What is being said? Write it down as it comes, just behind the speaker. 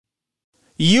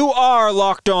You are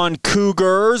Locked On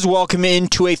Cougars. Welcome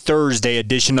into a Thursday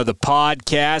edition of the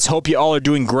podcast. Hope you all are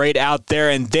doing great out there,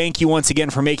 and thank you once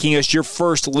again for making us your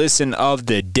first listen of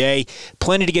the day.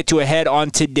 Plenty to get to ahead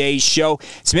on today's show.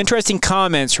 Some interesting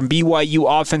comments from BYU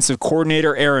offensive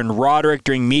coordinator Aaron Roderick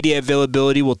during media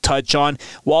availability we'll touch on.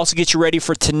 We'll also get you ready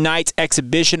for tonight's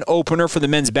exhibition opener for the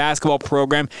men's basketball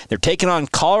program. They're taking on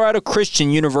Colorado Christian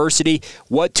University.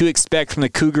 What to expect from the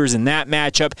Cougars in that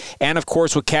matchup. And, of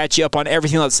course, we'll catch you up on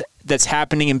everything that's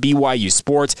happening in BYU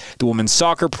sports. The women's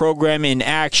soccer program in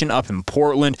action up in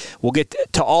Portland. We'll get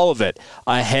to all of it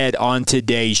ahead on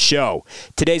today's show.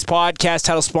 Today's podcast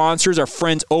title sponsors are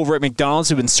friends over at McDonald's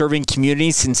who've been serving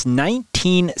communities since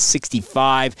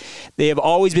 1965. They have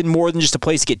always been more than just a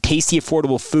place to get tasty,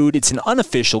 affordable food. It's an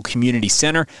unofficial community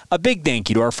center. A big thank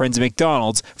you to our friends at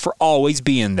McDonald's for always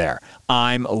being there.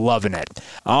 I'm loving it.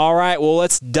 All right, well,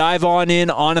 let's dive on in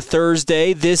on a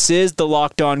Thursday. This is the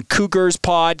Locked On Cougars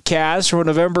podcast for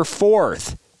November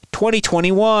 4th,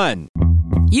 2021.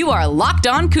 You are Locked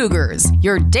On Cougars,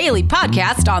 your daily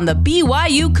podcast on the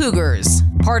BYU Cougars.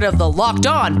 Part of the Locked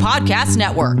On Podcast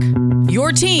Network.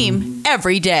 Your team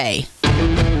every day.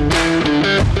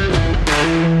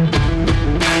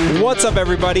 What's up,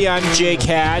 everybody? I'm Jake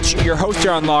Hatch, your host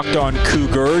here on Locked On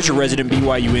Cougars, your resident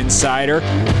BYU insider.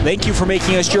 Thank you for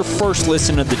making us your first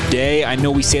listen of the day. I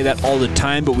know we say that all the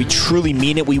time, but we truly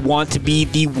mean it. We want to be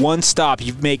the one stop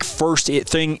you make first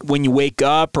thing when you wake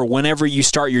up or whenever you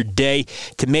start your day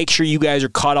to make sure you guys are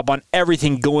caught up on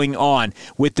everything going on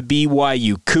with the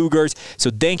BYU Cougars.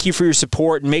 So thank you for your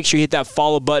support, and make sure you hit that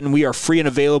follow button. We are free and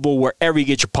available wherever you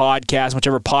get your podcast,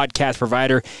 whichever podcast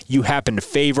provider you happen to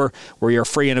favor, where you're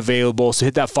free and available. So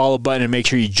hit that follow button and make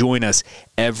sure you join us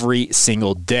every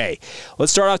single day.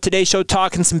 Let's start off today's show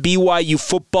talking some BYU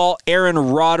football. Aaron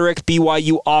Roderick,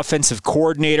 BYU offensive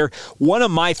coordinator. One of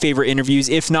my favorite interviews,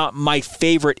 if not my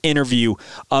favorite interview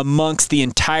amongst the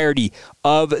entirety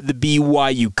of the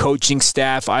BYU coaching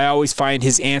staff. I always find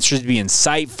his answers to be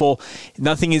insightful.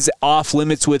 Nothing is off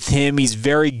limits with him. He's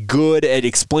very good at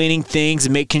explaining things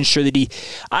and making sure that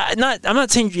I'm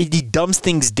not saying he dumbs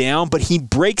things down, but he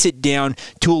breaks it down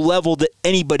to a level that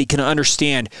anybody can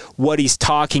understand what he's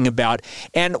talking about.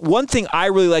 And one thing I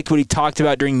really liked what he talked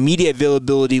about during media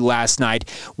availability last night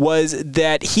was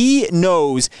that he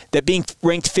knows that being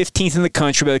ranked 15th in the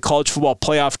country by the College Football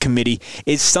Playoff Committee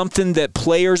is something that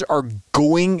players are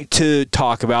going to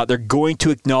talk about, they're going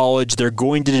to acknowledge, they're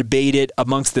going to debate it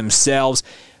amongst themselves.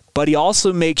 But he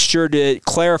also makes sure to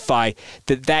clarify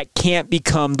that that can't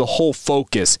become the whole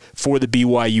focus for the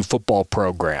BYU football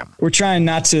program. We're trying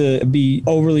not to be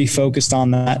overly focused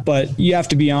on that, but you have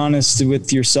to be honest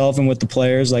with yourself and with the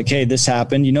players. Like, hey, this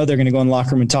happened. You know they're going to go in the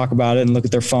locker room and talk about it and look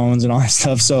at their phones and all that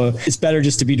stuff. So it's better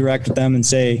just to be direct with them and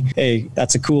say, hey,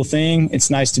 that's a cool thing. It's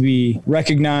nice to be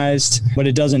recognized, but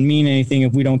it doesn't mean anything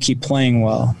if we don't keep playing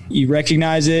well. You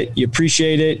recognize it, you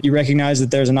appreciate it, you recognize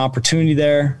that there's an opportunity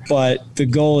there, but the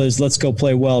goal is let's go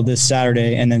play well this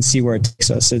Saturday and then see where it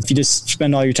takes us. If you just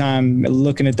spend all your time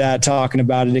looking at that, talking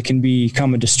about it, it can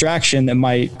become a distraction that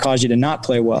might cause you to not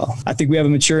play well. I think we have a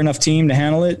mature enough team to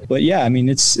handle it, but yeah, I mean,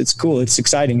 it's cool. It's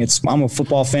exciting. I'm a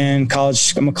football fan,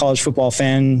 I'm a college football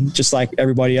fan, just like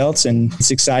everybody else. And it's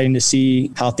exciting to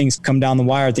see how things come down the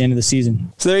wire at the end of the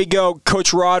season. So there you go.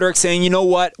 Coach Roderick saying, you know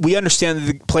what? We understand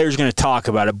that the players are going to talk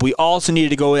about it, but we also need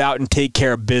to go out and take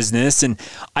care of business. And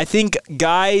I think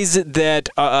guys that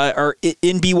are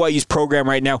in BYU's program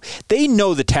right now, they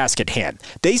know the task at hand.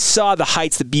 They saw the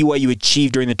heights that BYU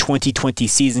achieved during the 2020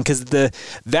 season because the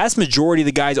vast majority of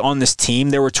the guys on this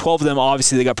team, there were 12 of them,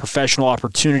 obviously, they got professional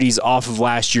opportunities off of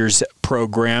last year's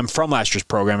program,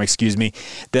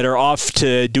 that are off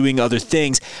to doing other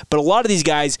things. But a lot of these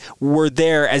guys were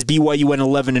there as BYU went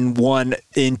 11-1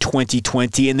 in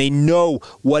 2020, and they know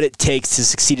what it takes to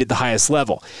succeed at the highest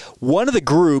level. One of the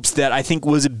groups that I think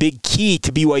was a big key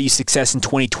to BYU's success in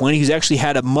 2020, who's actually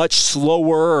had a much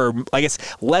slower, or I guess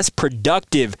less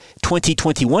productive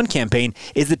 2021 campaign,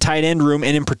 is the tight end room,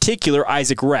 and in particular,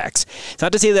 Isaac Rex. It's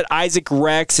not to say that Isaac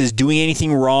Rex is doing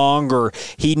anything wrong or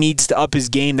he needs to up his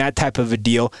game, that type of a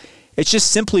deal. It's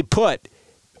just simply put,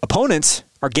 opponents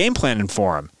are game planning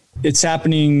for him. It's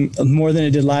happening more than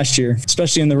it did last year,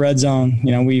 especially in the red zone.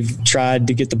 You know, we've tried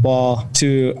to get the ball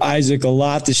to Isaac a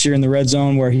lot this year in the red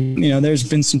zone where there's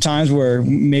been some times where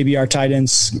maybe our tight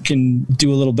ends can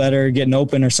do a little better getting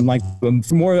open or something like that.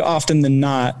 But more often than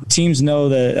not, teams know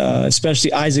that,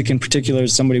 especially Isaac in particular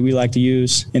is somebody we like to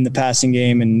use in the passing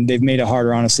game, and they've made it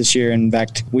harder on us this year. In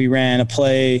fact, we ran a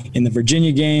play in the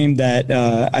Virginia game that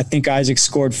I think Isaac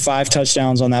scored 5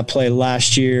 touchdowns on that play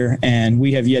last year, and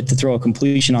we have yet to throw a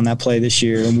completion on that play this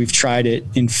year, and we've tried it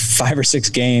in 5 or 6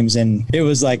 games, and it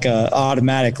was like a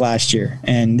automatic last year.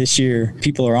 And this year,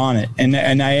 people are on it. And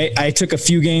I took a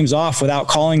few games off without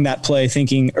calling that play,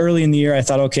 thinking early in the year, I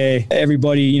thought, okay,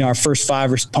 everybody, our first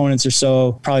 5 opponents or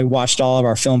so probably watched all of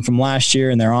our film from last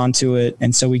year, and they're onto it.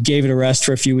 And so we gave it a rest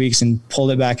for a few weeks and pulled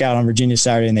it back out on Virginia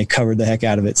Saturday, and they covered the heck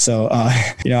out of it. So,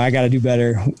 I got to do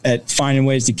better at finding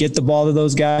ways to get the ball to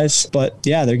those guys. But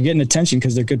yeah, they're getting attention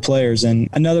because they're good players. And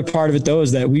another part of it, though,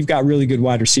 is that we've got really good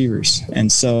wide receivers.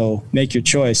 And so make your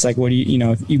choice. Like, what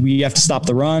do we have to stop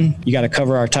the run. You got to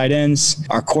cover our tight ends.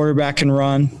 Our quarterback can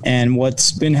run. And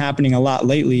what's been happening a lot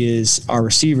lately is our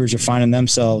receivers are finding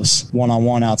themselves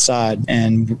one-on-one outside.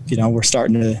 And, we're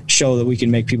starting to show that we can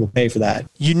make people pay for that.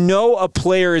 A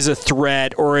player is a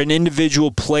threat or an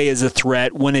individual play is a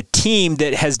threat when a team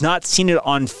that has not seen it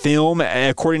on film,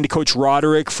 according to Coach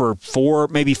Roderick, for 4,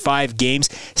 maybe 5 games,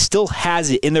 still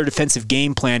has it in their defensive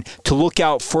game plan to look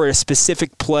out for a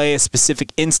specific play, a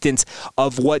specific instance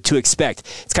of what to expect.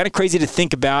 It's kind of crazy to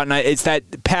think about, and it's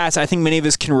that pass I think many of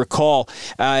us can recall.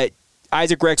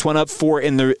 Isaac Rex went up for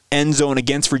in the end zone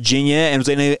against Virginia and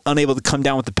was unable to come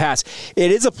down with the pass.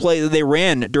 It is a play that they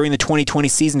ran during the 2020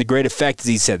 season to great effect, as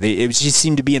he said. It just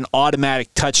seemed to be an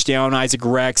automatic touchdown. Isaac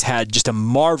Rex had just a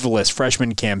marvelous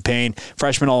freshman campaign,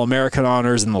 freshman All-American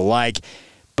honors and the like.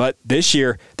 But this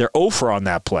year, they're 0 on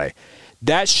that play.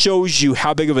 That shows you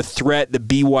how big of a threat the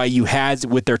BYU has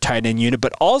with their tight end unit,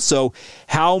 but also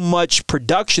how much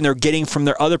production they're getting from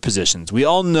their other positions. We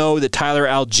all know that Tyler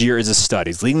Algier is a stud.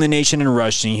 He's leading the nation in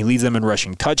rushing. He leads them in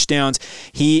rushing touchdowns.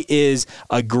 He is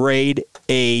a grade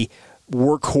A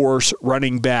workhorse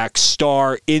running back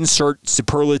star. Insert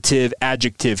superlative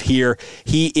adjective here.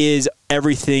 He is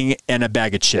everything and a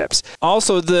bag of chips.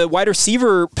 Also, the wide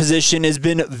receiver position has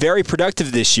been very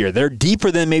productive this year. They're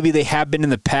deeper than maybe they have been in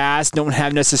the past. Don't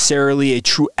have necessarily a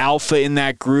true alpha in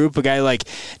that group. A guy like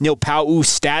Neil Pau'u,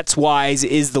 stats-wise,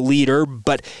 is the leader,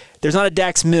 but there's not a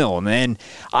Dax Milne. And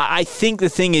I think the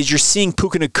thing is you're seeing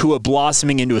Puka Nacua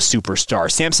blossoming into a superstar.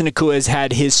 Samson Nacua has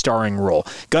had his starring role.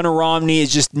 Gunnar Romney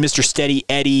is just Mr. Steady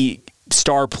Eddie,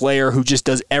 star player who just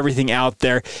does everything out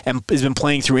there and has been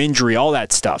playing through injury, all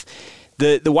that stuff.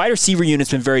 The wide receiver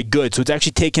unit's been very good, so it's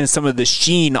actually taken some of the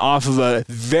sheen off of a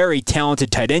very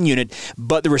talented tight end unit,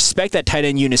 but the respect that tight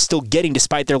end unit is still getting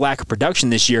despite their lack of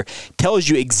production this year tells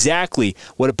you exactly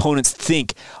what opponents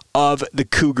think of the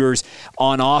Cougars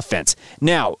on offense.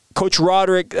 Now, Coach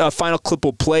Roderick, final clip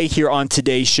will play here on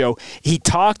today's show. He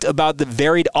talked about the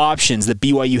varied options that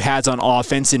BYU has on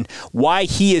offense and why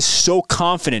he is so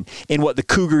confident in what the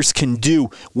Cougars can do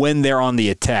when they're on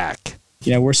the attack.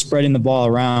 We're spreading the ball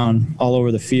around all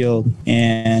over the field.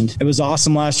 And it was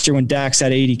awesome last year when Dax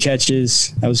had 80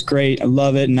 catches. That was great. I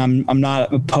love it. And I'm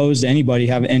not opposed to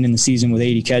anybody ending the season with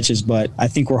 80 catches, but I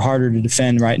think we're harder to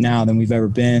defend right now than we've ever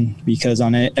been because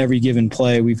on every given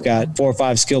play, we've got 4 or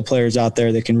 5 skilled players out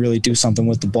there that can really do something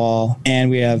with the ball.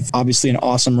 And we have obviously an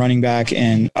awesome running back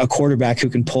and a quarterback who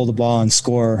can pull the ball and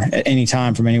score at any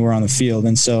time from anywhere on the field.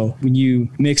 And so when you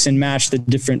mix and match the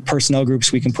different personnel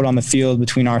groups we can put on the field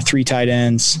between our 3 tight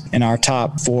ends and our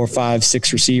top 4, 5,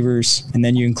 6 receivers, and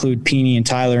then you include Peeny and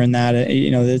Tyler in that,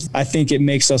 I think it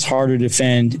makes us harder to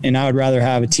defend, and I would rather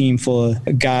have a team full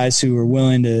of guys who are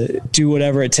willing to do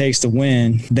whatever it takes to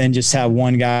win than just have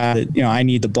one guy that, I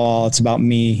need the ball, it's about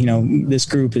me. This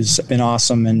group has been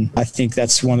awesome, and I think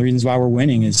that's one of the reasons why we're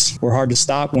winning is we're hard to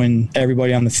stop when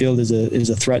everybody on the field is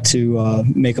a threat to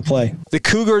make a play. The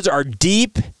Cougars are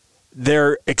deep.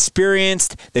 They're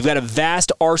experienced. They've got a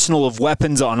vast arsenal of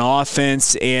weapons on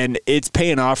offense, and it's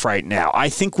paying off right now. I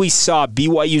think we saw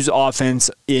BYU's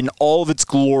offense in all of its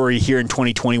glory here in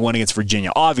 2021 against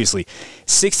Virginia. Obviously,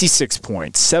 66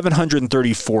 points,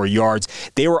 734 yards.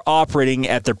 They were operating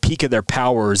at their peak of their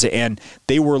powers, and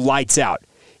they were lights out.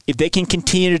 If they can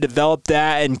continue to develop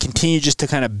that and continue just to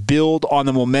kind of build on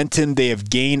the momentum they have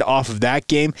gained off of that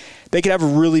game, they could have a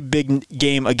really big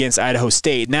game against Idaho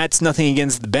State. And that's nothing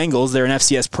against the Bengals. They're an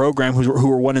FCS program who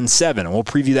are 1-7. And we'll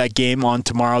preview that game on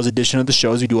tomorrow's edition of the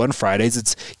show as we do on Fridays.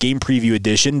 It's game preview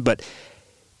edition. But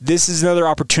this is another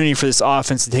opportunity for this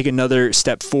offense to take another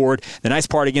step forward. The nice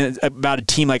part, again, about a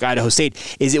team like Idaho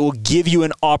State is it will give you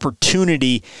an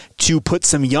opportunity to put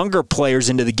some younger players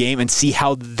into the game and see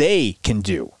how they can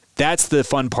do. That's the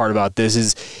fun part about this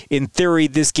is, in theory,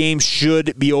 this game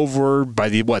should be over by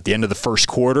the end of the first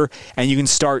quarter, and you can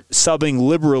start subbing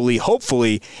liberally,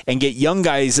 hopefully, and get young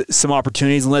guys some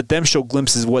opportunities and let them show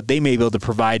glimpses of what they may be able to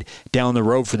provide down the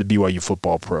road for the BYU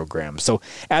football program. So,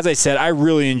 as I said, I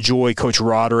really enjoy Coach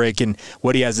Roderick and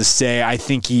what he has to say. I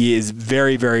think he is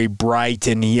very, very bright,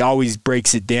 and he always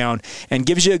breaks it down and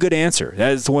gives you a good answer.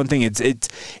 That is the one thing.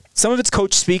 Some of it's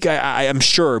coach speak, I'm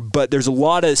sure, but there's a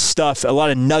lot of stuff, a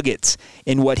lot of nuggets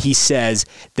in what he says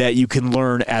that you can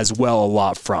learn as well a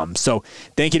lot from. So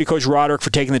thank you to Coach Roderick for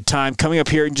taking the time. Coming up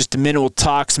here in just a minute, we'll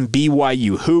talk some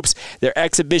BYU hoops, their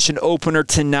exhibition opener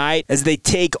tonight as they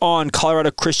take on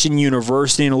Colorado Christian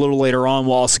University, and a little later on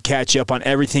we'll also catch you up on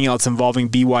everything else involving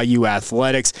BYU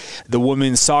athletics, the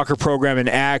women's soccer program in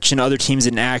action, other teams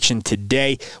in action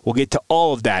today. We'll get to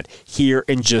all of that here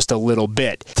in just a little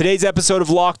bit. Today's episode of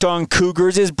Locked On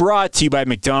Cougars is brought to you by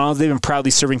McDonald's. They've been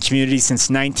proudly serving communities since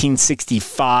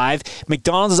 1965.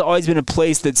 McDonald's has always been a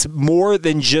place that's more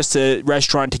than just a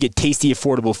restaurant to get tasty,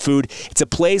 affordable food. It's a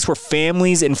place where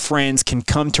families and friends can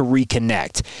come to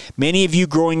reconnect. Many of you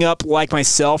growing up, like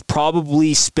myself,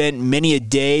 probably spent many a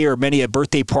day or many a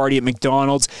birthday party at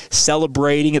McDonald's,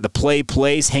 celebrating at the Play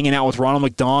Place, hanging out with Ronald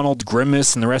McDonald,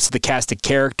 Grimace, and the rest of the cast of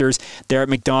characters there at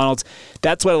McDonald's.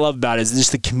 That's what I love about it, is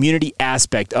just the community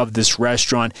aspect of this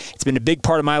restaurant. It's been a big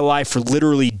part of my life for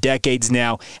literally decades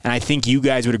now, and I think you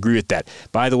guys would agree with that.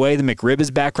 By the way, the McRib is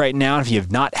back right now, and if you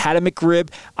have not had a McRib,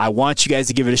 I want you guys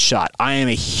to give it a shot. I am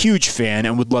a huge fan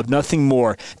and would love nothing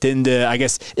more than to,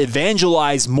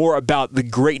 evangelize more about the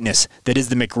greatness that is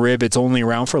the McRib. It's only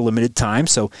around for a limited time,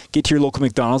 so get to your local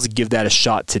McDonald's and give that a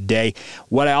shot today.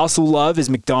 What I also love is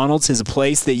McDonald's is a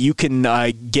place that you can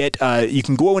you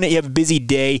can go in it, you have a busy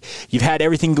day, you've had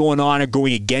everything going on or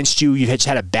going against you, you've just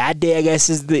had a bad day, I guess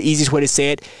is the easiest way to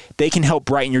say it. They can help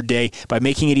brighten your day by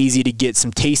making it easy to get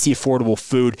some tasty, affordable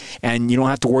food, and you don't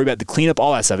have to worry about the cleanup,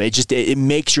 all that stuff. It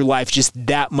makes your life just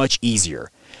that much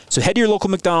easier. So head to your local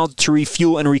McDonald's to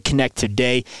refuel and reconnect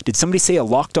today. Did somebody say a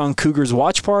Locked On Cougars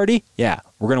watch party? Yeah,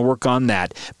 we're going to work on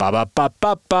that.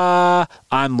 Ba-ba-ba-ba-ba.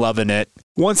 I'm loving it.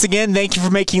 Once again, thank you for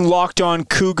making Locked On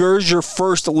Cougars your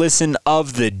first listen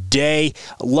of the day.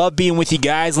 Love being with you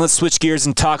guys. Let's switch gears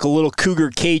and talk a little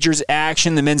Cougar Cagers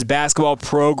action. The men's basketball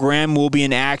program will be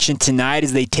in action tonight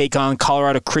as they take on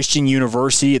Colorado Christian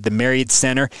University at the Marriott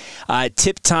Center.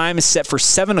 Tip time is set for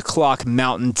 7 o'clock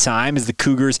Mountain Time as the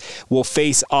Cougars will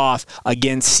face off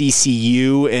against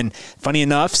CCU. And funny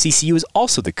enough, CCU is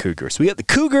also the Cougars. We got the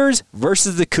Cougars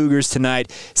versus the Cougars tonight.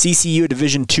 CCU, a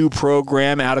Division II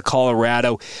program out of Colorado.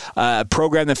 A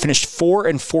program that finished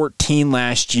 4-14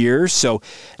 last year, so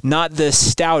not the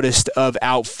stoutest of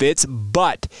outfits,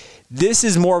 but this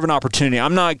is more of an opportunity.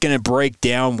 I'm not going to break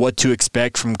down what to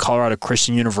expect from Colorado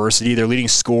Christian University. Their leading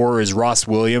scorer is Ross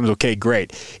Williams. Okay,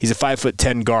 great. He's a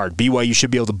 5'10" guard. BYU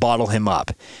should be able to bottle him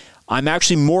up. I'm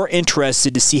actually more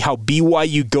interested to see how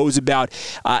BYU goes about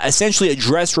essentially a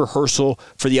dress rehearsal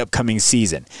for the upcoming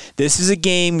season. This is a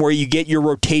game where you get your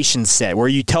rotation set, where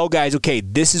you tell guys, okay,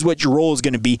 this is what your role is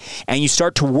going to be, and you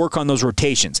start to work on those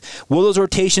rotations. Will those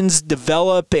rotations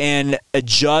develop and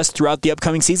adjust throughout the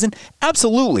upcoming season?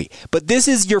 Absolutely. But this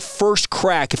is your first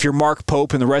crack, if you're Mark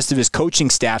Pope and the rest of his coaching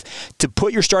staff, to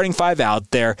put your starting five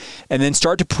out there and then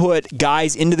start to put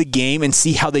guys into the game and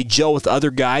see how they gel with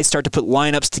other guys, start to put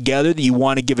lineups together that you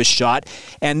want to give a shot,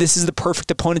 and this is the perfect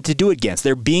opponent to do it against.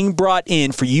 They're being brought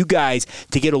in for you guys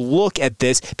to get a look at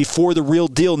this before the real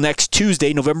deal next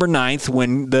Tuesday, November 9th,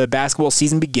 when the basketball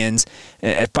season begins.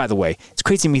 By the way, it's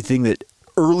crazy to me to think that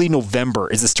early November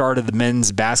is the start of the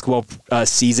men's basketball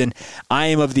season. I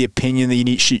am of the opinion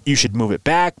that you should move it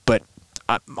back, but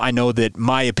I know that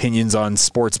my opinions on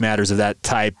sports matters of that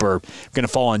type are going to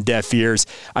fall on deaf ears.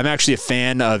 I'm actually a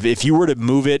fan of, if you were to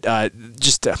move it, I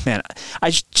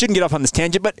shouldn't get off on this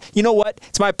tangent, but you know what?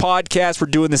 It's my podcast. We're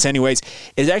doing this anyways.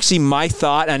 It's actually my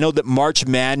thought. I know that March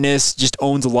Madness just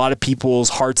owns a lot of people's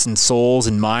hearts and souls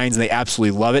and minds, and they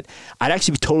absolutely love it. I'd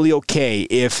actually be totally okay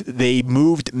if they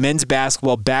moved men's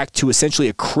basketball back to essentially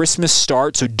a Christmas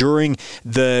start. So during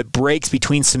the breaks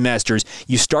between semesters,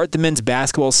 you start the men's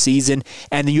basketball season,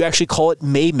 and then you actually call it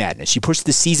May Madness. You push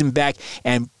the season back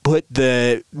and put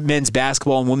the men's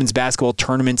basketball and women's basketball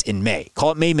tournaments in May.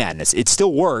 Call it May Madness. It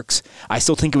still works. I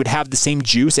still think it would have the same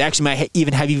juice. It actually might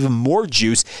even have even more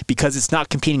juice because it's not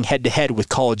competing head-to-head with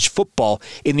college football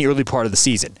in the early part of the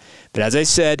season. But as I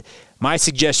said, my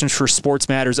suggestions for sports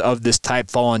matters of this type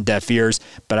fall on deaf ears,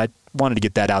 but I wanted to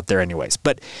get that out there anyways.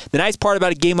 But the nice part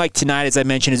about a game like tonight, as I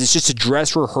mentioned, is it's just a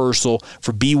dress rehearsal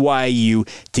for BYU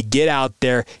to get out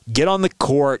there, get on the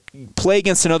court, play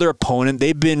against another opponent.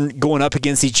 They've been going up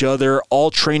against each other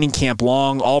all training camp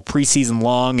long, all preseason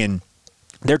long, and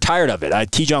they're tired of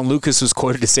it. T. John Lucas was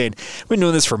quoted as saying, "We've been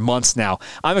doing this for months now.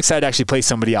 I'm excited to actually play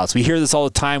somebody else." We hear this all the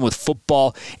time with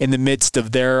football in the midst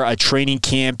of their training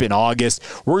camp in August.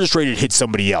 We're just ready to hit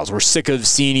somebody else. We're sick of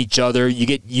seeing each other. You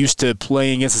get used to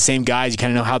playing against the same guys. You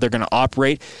kind of know how they're going to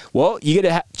operate. Well, you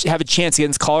get to have a chance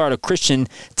against Colorado Christian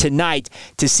tonight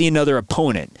to see another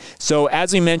opponent. So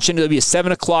as we mentioned, it'll be a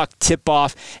 7 o'clock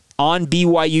tip-off on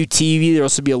BYU TV. There'll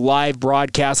also be a live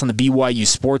broadcast on the BYU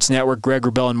Sports Network. Greg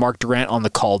Wrubell and Mark Durant on the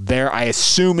call there. I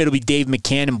assume it'll be Dave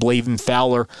McCann and Blaven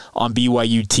Fowler on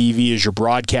BYU TV as your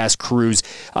broadcast crews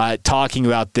talking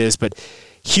about this. But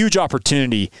huge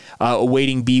opportunity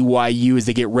awaiting BYU as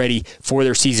they get ready for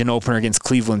their season opener against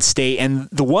Cleveland State. And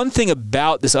the one thing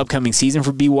about this upcoming season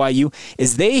for BYU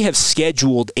is they have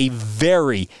scheduled a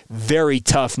very, very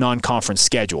tough non-conference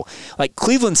schedule. Like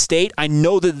Cleveland State, I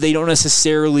know that they don't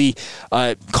necessarily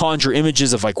conjure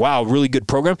images of like, wow, really good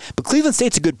program, but Cleveland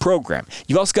State's a good program.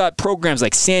 You've also got programs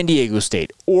like San Diego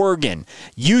State, Oregon,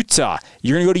 Utah.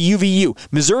 You're going to go to UVU.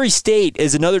 Missouri State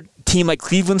is another team like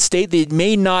Cleveland State. They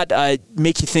may not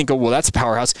make you think, oh, well, that's a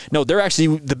powerhouse. No, they're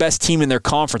actually the best team in their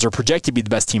conference, or projected to be the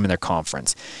best team in their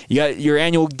conference. You got your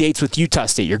annual dates with Utah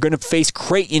State. You're going to face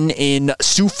Creighton in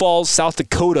Sioux Falls, South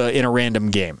Dakota in a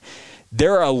random game.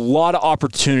 There are a lot of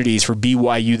opportunities for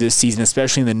BYU this season,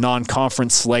 especially in the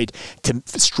non-conference slate, to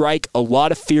strike a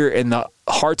lot of fear in the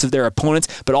hearts of their opponents,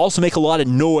 but also make a lot of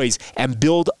noise and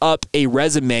build up a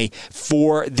resume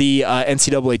for the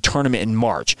NCAA tournament in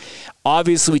March.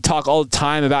 Obviously, we talk all the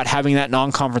time about having that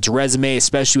non-conference resume,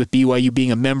 especially with BYU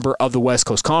being a member of the West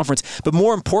Coast Conference. But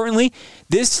more importantly,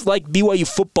 this, like BYU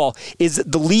football, is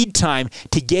the lead time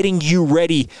to getting you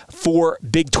ready for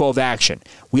Big 12 action.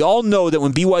 We all know that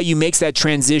when BYU makes that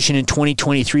transition in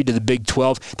 2023 to the Big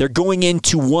 12, they're going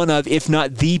into one of, if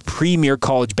not the premier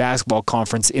college basketball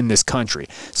conference in this country.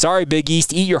 Sorry, Big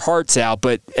East, eat your hearts out,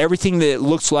 but everything that it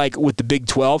looks like with the Big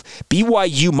 12,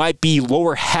 BYU might be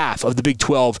lower half of the Big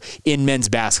 12 in men's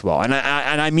basketball. And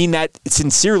I mean that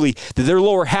sincerely, that they're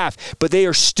lower half, but they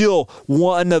are still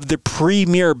one of the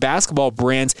premier basketball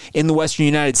brands in the Western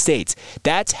United States.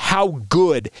 That's how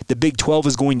good the Big 12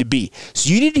 is going to be. So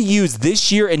you need to use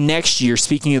this year and next year,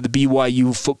 speaking of the BYU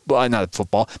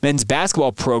men's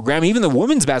basketball program, even the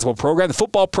women's basketball program, the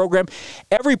football program,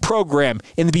 every program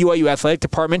in the BYU athletic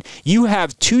department, you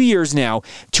have 2 years now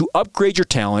to upgrade your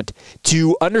talent,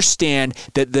 to understand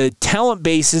that the talent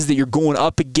bases that you're going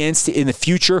up against in the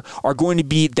future are going to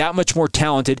be that much more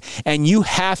talented, and you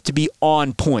have to be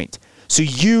on point. So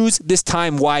use this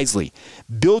time wisely.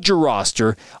 Build your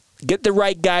roster. Get the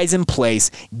right guys in place.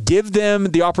 Give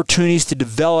them the opportunities to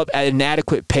develop at an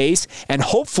adequate pace. And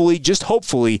hopefully, just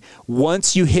hopefully,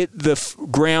 once you hit the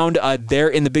ground there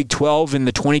in the Big 12 in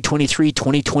the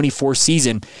 2023-2024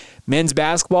 season, men's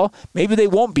basketball, maybe they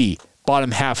won't be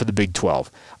bottom half of the Big 12.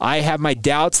 I have my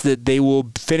doubts that they will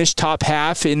finish top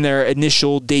half in their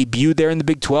initial debut there in the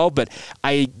Big 12, but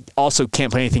I also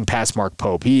can't put anything past Mark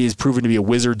Pope. He has proven to be a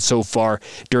wizard so far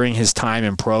during his time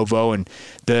in Provo, and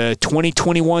the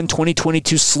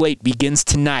 2021-2022 slate begins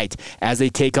tonight as they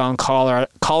take on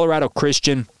Colorado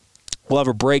Christian. We'll have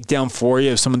a breakdown for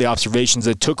you of some of the observations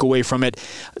that took away from it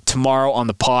tomorrow on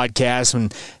the podcast.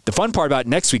 And the fun part about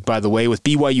next week, by the way, with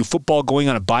BYU football going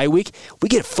on a bye week, we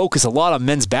get to focus a lot on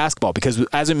men's basketball because,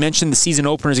 as I mentioned, the season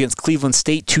opener is against Cleveland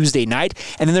State Tuesday night.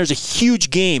 And then there's a huge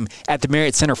game at the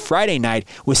Marriott Center Friday night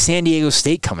with San Diego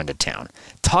State coming to town.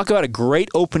 Talk about a great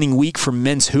opening week for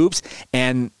men's hoops.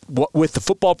 And with the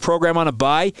football program on a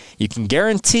bye, you can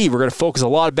guarantee we're going to focus a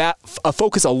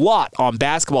lot on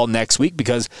basketball next week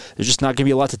because there's just not going to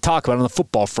be a lot to talk about on the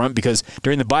football front because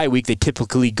during the bye week, they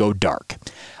typically go dark.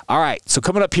 All right, so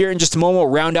coming up here in just a moment,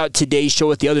 we'll round out today's show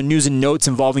with the other news and notes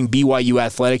involving BYU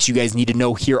athletics you guys need to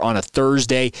know here on a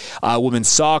Thursday. Women's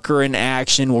soccer in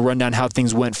action. We'll run down how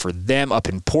things went for them up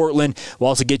in Portland. We'll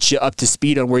also get you up to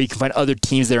speed on where you can find other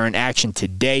teams that are in action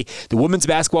today. The women's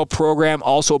basketball program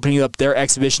also opening up their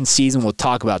exhibition season. We'll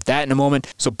talk about that in a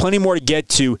moment. So plenty more to get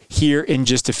to here in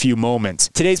just a few moments.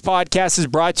 Today's podcast is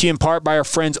brought to you in part by our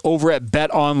friends over at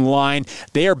BetOnline.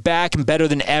 They are back and better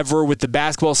than ever with the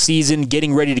basketball season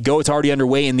getting ready to go. It's already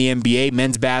underway in the NBA.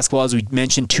 Men's basketball, as we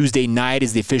mentioned, Tuesday night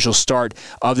is the official start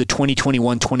of the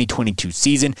 2021-2022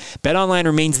 season. BetOnline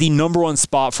remains the number one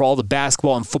spot for all the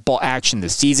basketball and football action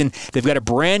this season. They've got a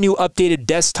brand new updated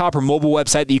desktop or mobile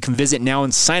website that you can visit now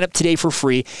and sign up today for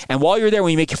free. And while you're there,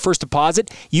 when you make your first deposit,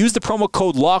 use the promo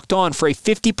code LOCKEDON for a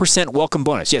 50% welcome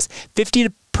bonus. Yes, 50%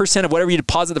 of whatever you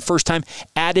deposit the first time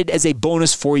added as a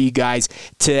bonus for you guys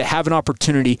to have an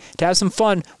opportunity to have some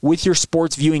fun with your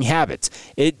sports viewing habits.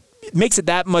 It makes it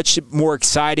that much more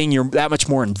exciting. You're that much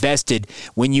more invested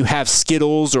when you have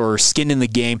Skittles or skin in the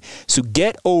game. So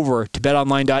get over to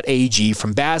betonline.ag.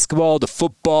 From basketball to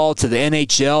football to the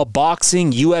NHL,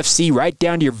 boxing, UFC, right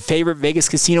down to your favorite Vegas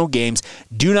casino games.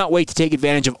 Do not wait to take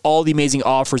advantage of all the amazing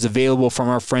offers available from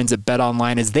our friends at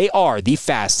BetOnline, as they are the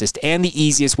fastest and the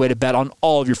easiest way to bet on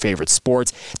all of your favorite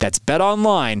sports. That's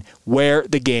BetOnline, where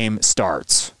the game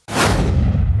starts.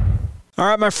 All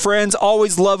right, my friends,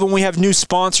 always love when we have new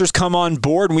sponsors come on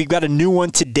board, and we've got a new one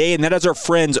today, and that is our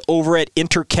friends over at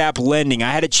Intercap Lending.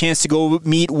 I had a chance to go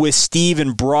meet with Steve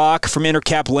and Brock from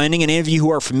Intercap Lending, and any of you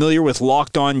who are familiar with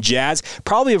Locked On Jazz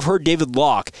probably have heard David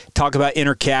Locke talk about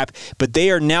Intercap, but they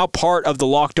are now part of the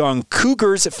Locked On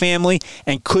Cougars family,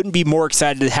 and couldn't be more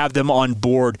excited to have them on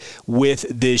board with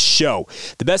this show.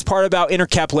 The best part about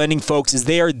Intercap Lending, folks, is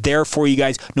they are there for you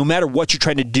guys no matter what you're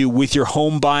trying to do with your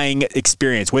home buying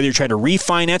experience, whether you're trying to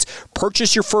refinance,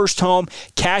 purchase your first home,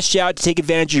 cash out to take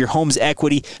advantage of your home's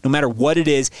equity. No matter what it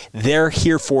is, they're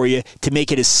here for you to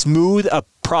make it as smooth a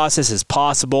process as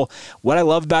possible. What I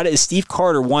love about it is Steve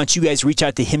Carter wants you guys to reach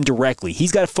out to him directly.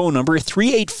 He's got a phone number,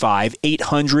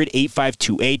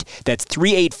 385-800-8528. That's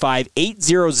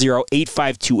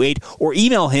 385-800-8528. Or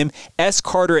email him,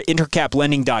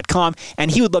 scarter@intercaplending.com,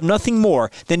 and he would love nothing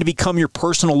more than to become your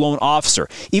personal loan officer.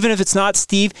 Even if it's not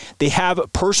Steve, they have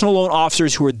personal loan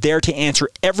officers who are there to answer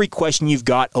every question you've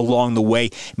got along the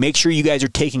way. Make sure you guys are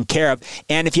taken care of.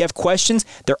 And if you have questions,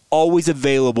 they're always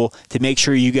available to make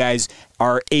sure you guys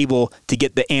are able to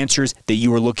get the answers that you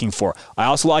were looking for. I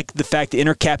also like the fact that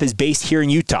Intercap is based here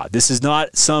in Utah. This is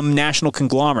not some national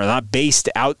conglomerate, not based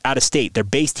out of state. They're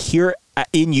based here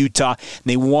in Utah, and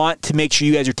they want to make sure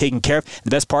you guys are taken care of.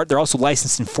 The best part, they're also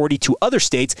licensed in 42 other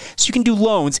states, so you can do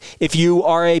loans if you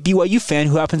are a BYU fan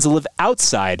who happens to live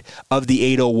outside of the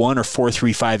 801 or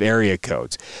 435 area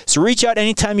codes. So reach out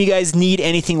anytime you guys need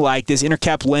anything like this.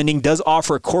 Intercap Lending does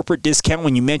offer a corporate discount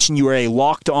when you mention you are a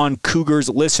Locked On Cougars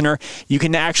listener. You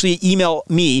can actually email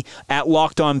me at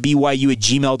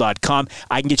lockedonbyu@gmail.com.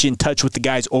 I can get you in touch with the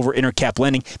guys over Intercap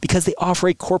Lending because they offer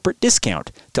a corporate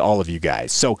discount to all of you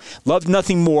guys. So love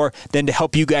nothing more than to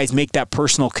help you guys make that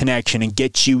personal connection and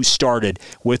get you started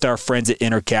with our friends at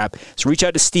Intercap. So reach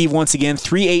out to Steve once again,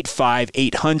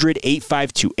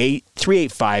 385-800-8528,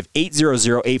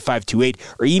 385-800-8528,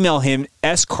 or email him,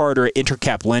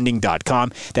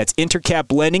 scarter@intercaplending.com. That's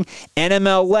Intercap Lending,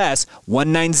 NMLS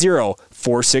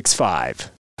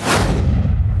 190465.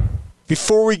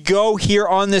 Before we go here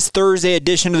on this Thursday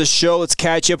edition of the show, let's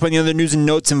catch up on the other news and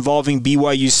notes involving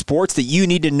BYU sports that you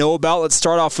need to know about. Let's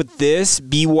start off with this.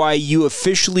 BYU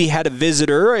officially had a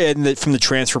visitor from the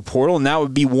transfer portal, and that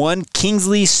would be one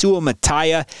Kingsley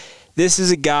Suamataia. This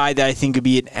is a guy that I think could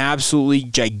be an absolutely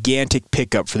gigantic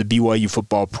pickup for the BYU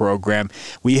football program.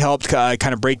 We helped kind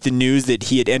of break the news that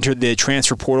he had entered the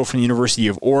transfer portal from the University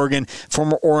of Oregon,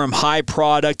 former Orem High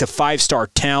product, a 5-star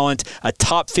talent, a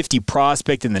top 50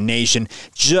 prospect in the nation,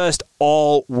 just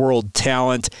all-world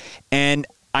talent. And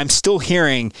I'm still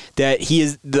hearing that he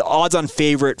is the odds-on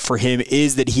favorite for him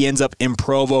is that he ends up in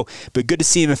Provo, but good to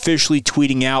see him officially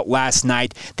tweeting out last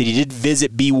night that he did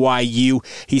visit BYU.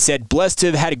 He said, "Blessed to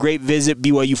have had a great visit,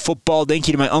 BYU football. Thank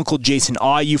you to my uncle Jason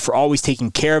Ayu for always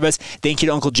taking care of us. Thank you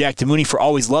to Uncle Jack Tamouni for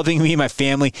always loving me and my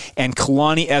family, and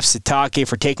Kalani F. Satake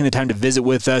for taking the time to visit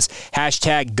with us.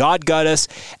 Hashtag God got us."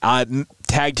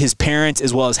 Tagged his parents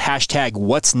as well as hashtag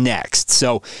what's next.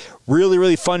 So really,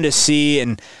 really fun to see,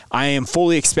 and I am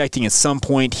fully expecting at some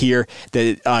point here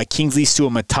that Kingsley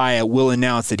Suamataia will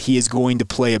announce that he is going to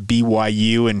play at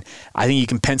BYU, and I think you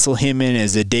can pencil him in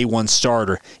as a day one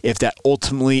starter if that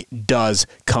ultimately does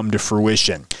come to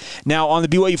fruition. Now, on the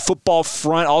BYU football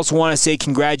front, I also want to say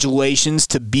congratulations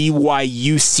to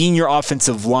BYU junior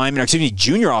offensive lineman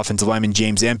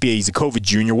James Empia. He's a COVID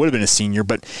junior, would have been a senior,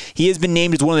 but he has been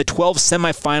named as one of the 12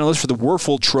 semifinalists for the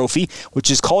Werfel Trophy,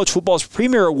 which is college football's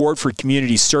premier award for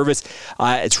community service.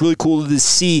 It's really cool to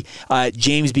see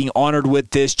James being honored with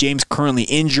this. James currently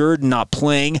injured, not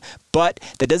playing, but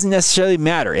that doesn't necessarily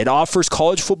matter. It offers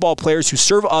college football players who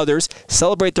serve others,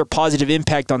 celebrate their positive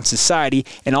impact on society,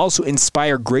 and also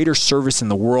inspire greater service in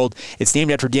the world. It's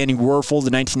named after Danny Werfel,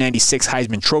 the 1996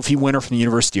 Heisman Trophy winner from the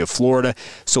University of Florida.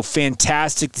 So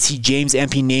fantastic to see James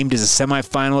Empey named as a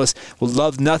semifinalist. Would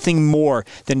love nothing more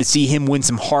than to see him win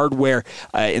some hardware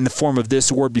in the form of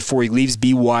this award before he leaves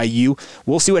BYU.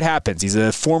 We'll see what happens. He's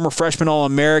a former freshman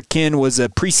All-American, was a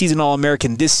preseason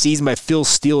All-American this season by Phil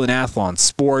Steele in Athlon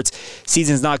Sports.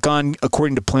 Season's not gone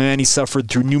according to plan. He suffered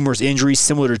through numerous injuries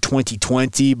similar to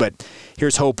 2020, but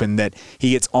here's hoping that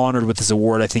he gets honored with this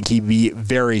award. I think he'd be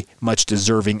very much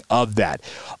deserving of that.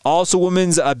 Also,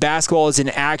 women's basketball is in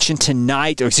action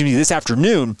tonight, or excuse me, this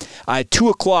afternoon at 2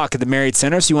 o'clock at the Marriott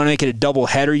Center. So you want to make it a double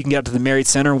header, you can get up to the Marriott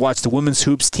Center and watch the women's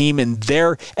hoops team in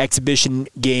their exhibition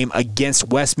game against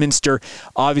Westminster.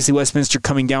 Obviously, Westminster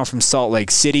coming down from Salt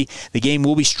Lake City. The game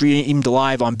will be streamed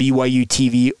live on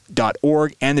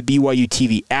BYUtv.org and the BYU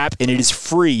TV app, and it is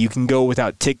free. You can go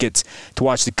without tickets to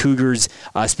watch the Cougars.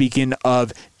 Speaking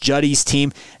of Juddy's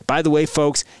team, by the way,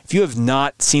 folks, if you have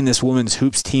not seen this women's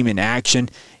hoops team in action,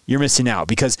 you're missing out,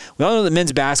 because we all know the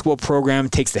men's basketball program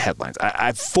takes the headlines.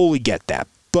 I fully get that.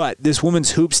 But this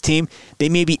women's hoops team, they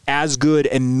may be as good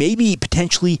and maybe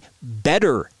potentially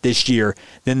better this year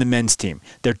than the men's team.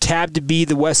 They're tabbed to be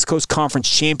the West Coast Conference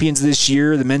champions this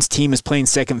year. The men's team is playing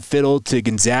second fiddle to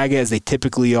Gonzaga, as they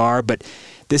typically are, but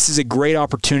this is a great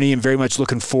opportunity and very much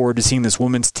looking forward to seeing this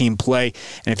women's team play.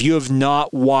 And if you have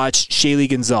not watched Shaylee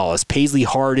Gonzalez, Paisley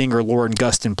Harding, or Lauren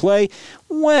Gustin play,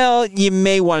 well, you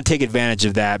may want to take advantage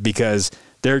of that, because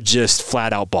they're just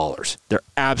flat-out ballers. They're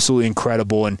absolutely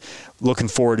incredible, and looking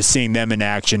forward to seeing them in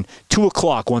action. 2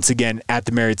 o'clock, once again, at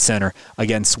the Marriott Center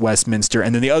against Westminster.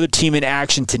 And then the other team in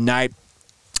action tonight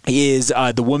is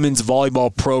the women's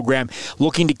volleyball program,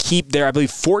 looking to keep their, I believe,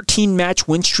 14-match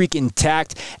win streak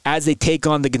intact as they take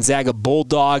on the Gonzaga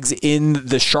Bulldogs in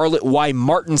the Charlotte Y.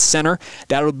 Martin Center.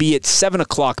 That'll be at 7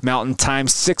 o'clock Mountain Time,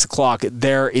 6 o'clock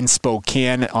there in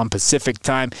Spokane on Pacific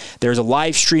Time. There's a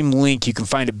live stream link you can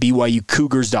find at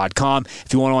BYUCougars.com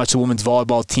if you want to watch the women's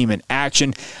volleyball team in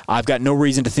action. I've got no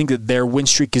reason to think that their win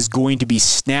streak is going to be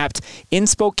snapped in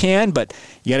Spokane, but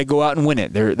you got to go out and win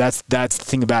it. That's the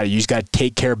thing about it. You just got to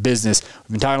take care of business. We've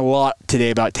been talking a lot today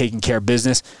about taking care of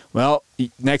business. Well,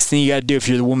 next thing you got to do if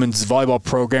you're the women's volleyball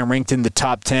program ranked in the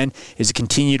top 10 is to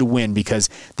continue to win, because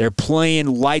they're playing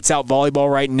lights-out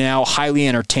volleyball right now, highly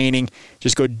entertaining.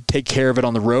 Just go take care of it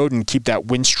on the road and keep that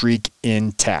win streak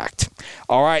intact.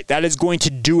 All right, that is going to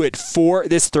do it for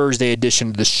this Thursday edition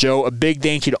of the show. A big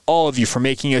thank you to all of you for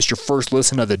making us your first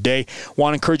listen of the day.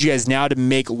 Want to encourage you guys now to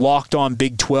make Locked On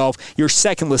Big 12 your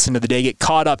second listen of the day. Get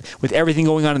caught up with everything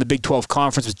going on in the Big 12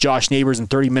 Conference with Josh Neighbors in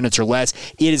 30 minutes or less.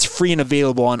 It is free and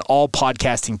available on all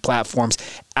podcasting platforms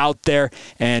out there.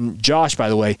 And Josh, by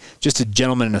the way, just a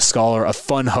gentleman and a scholar, a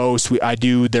fun host. I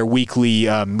do their weekly,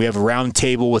 we have a round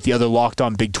table with the other Locked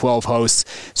On Big 12 hosts.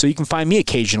 So you can find me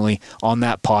occasionally on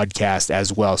that podcast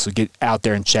as well. So get out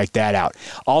there and check that out.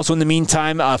 Also, in the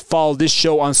meantime, follow this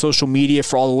show on social media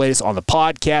for all the latest on the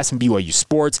podcast and BYU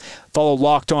sports. Follow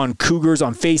Locked On Cougars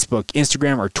on Facebook,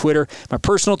 Instagram, or Twitter. My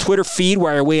personal Twitter feed,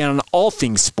 where I weigh in on all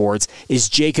things sports, is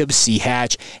Jacob C.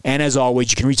 Hatch. And as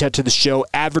always, you can reach out to the show,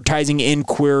 advertising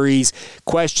inquiries,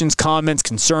 questions, comments,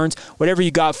 concerns, whatever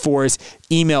you got for us.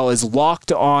 Email is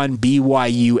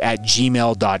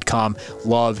lockedonbyu@gmail.com.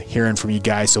 Love hearing from you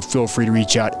guys, so feel free to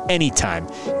reach out anytime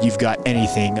you've got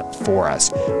anything for us.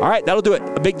 All right, that'll do it.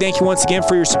 A big thank you once again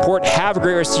for your support. Have a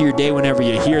great rest of your day whenever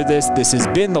you hear this. This has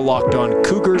been the Locked On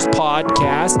Cougars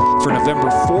podcast for November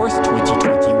 4th,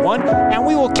 2021, and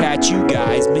we will catch you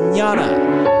guys mañana.